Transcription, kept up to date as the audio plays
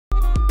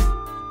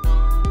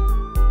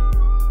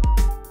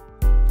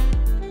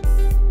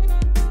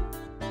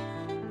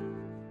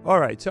All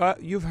right. So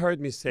you've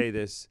heard me say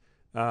this.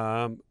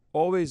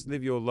 Always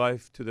live your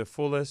life to the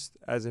fullest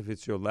as if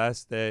it's your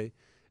last day.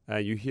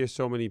 You hear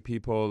so many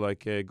people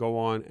go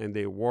on and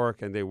they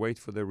work and they wait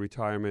for their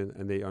retirement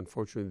and they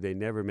unfortunately they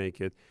never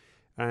make it.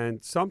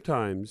 And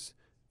sometimes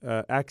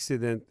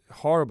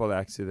horrible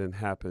accident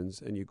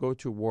happens and you go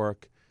to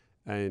work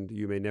and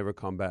you may never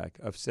come back.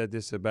 I've said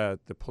this about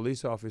the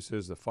police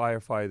officers, the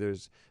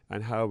firefighters,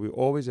 and how we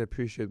always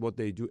appreciate what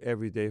they do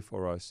every day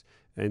for us,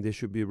 and they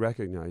should be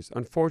recognized.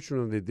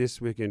 Unfortunately, this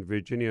week in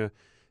Virginia,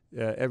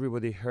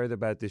 everybody heard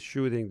about the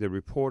shooting, the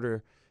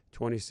reporter,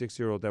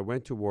 26-year-old that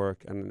went to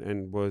work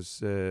and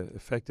was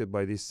affected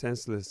by this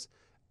senseless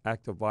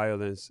act of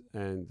violence,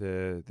 and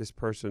this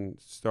person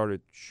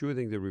started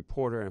shooting the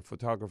reporter and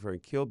photographer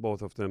and killed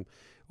both of them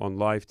on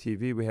live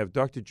TV. We have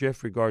Dr.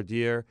 Jeffrey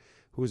Gardere,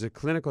 who is a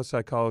clinical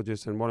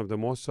psychologist and one of the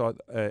most sought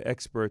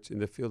experts in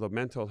the field of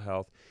mental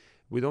health.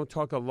 We don't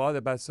talk a lot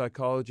about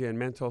psychology and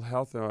mental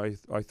health. I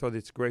thought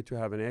it's great to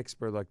have an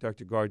expert like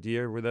Dr.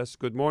 Gardere with us.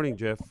 Good morning,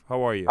 Jeff.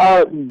 How are you?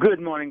 Good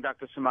morning,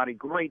 Dr. Samadi.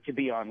 Great to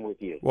be on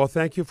with you. Well,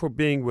 thank you for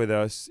being with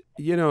us.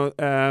 You know,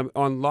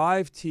 on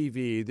live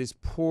TV, this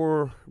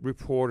poor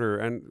reporter,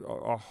 and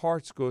our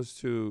hearts goes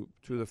to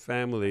the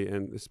family,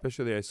 and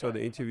especially I saw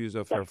the interviews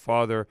of her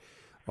father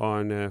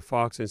on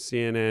Fox and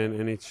CNN,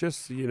 and it's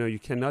just, you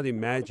cannot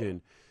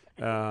imagine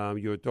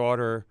your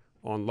daughter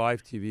on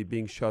live TV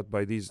being shot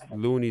by these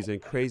loonies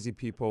and crazy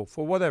people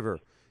for whatever,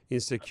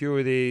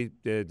 insecurity,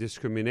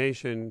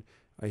 discrimination.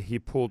 He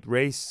pulled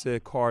race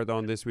card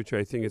on this, which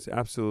I think is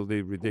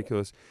absolutely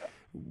ridiculous.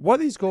 What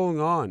is going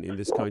on in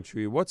this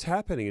country? What's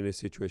happening in a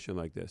situation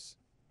like this?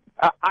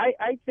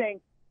 I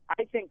think,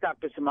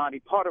 Dr.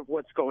 Samadi, part of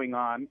what's going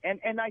on,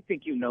 and I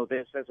think you know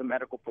this as a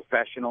medical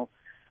professional,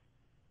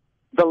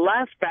 the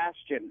last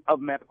bastion of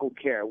medical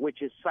care,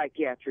 which is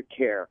psychiatric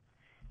care,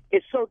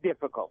 is so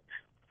difficult.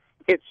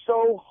 It's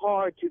so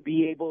hard to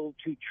be able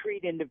to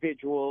treat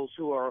individuals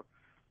who are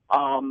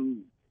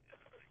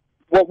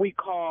what we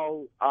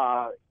call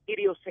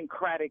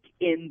idiosyncratic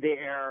in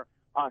their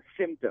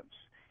symptoms.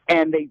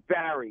 And they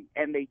vary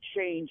and they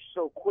change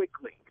so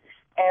quickly.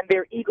 And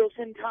they're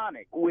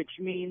egosyntonic, which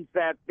means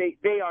that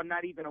they are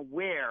not even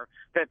aware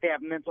that they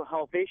have mental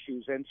health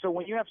issues. And so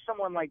when you have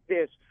someone like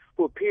this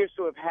who appears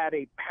to have had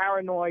a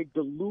paranoid,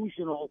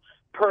 delusional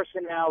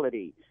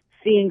personality,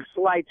 seeing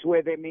slights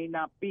where there may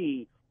not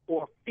be,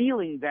 or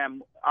feeling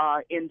them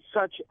in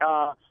such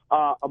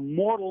a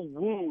mortal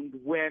wound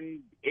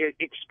when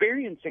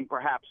experiencing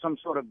perhaps some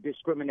sort of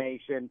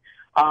discrimination,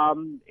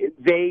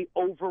 they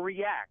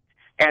overreact.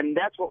 And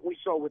that's what we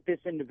saw with this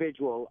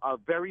individual, a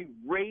very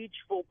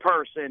rageful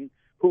person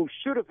who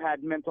should have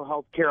had mental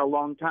health care a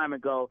long time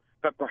ago,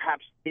 but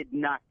perhaps did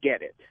not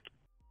get it.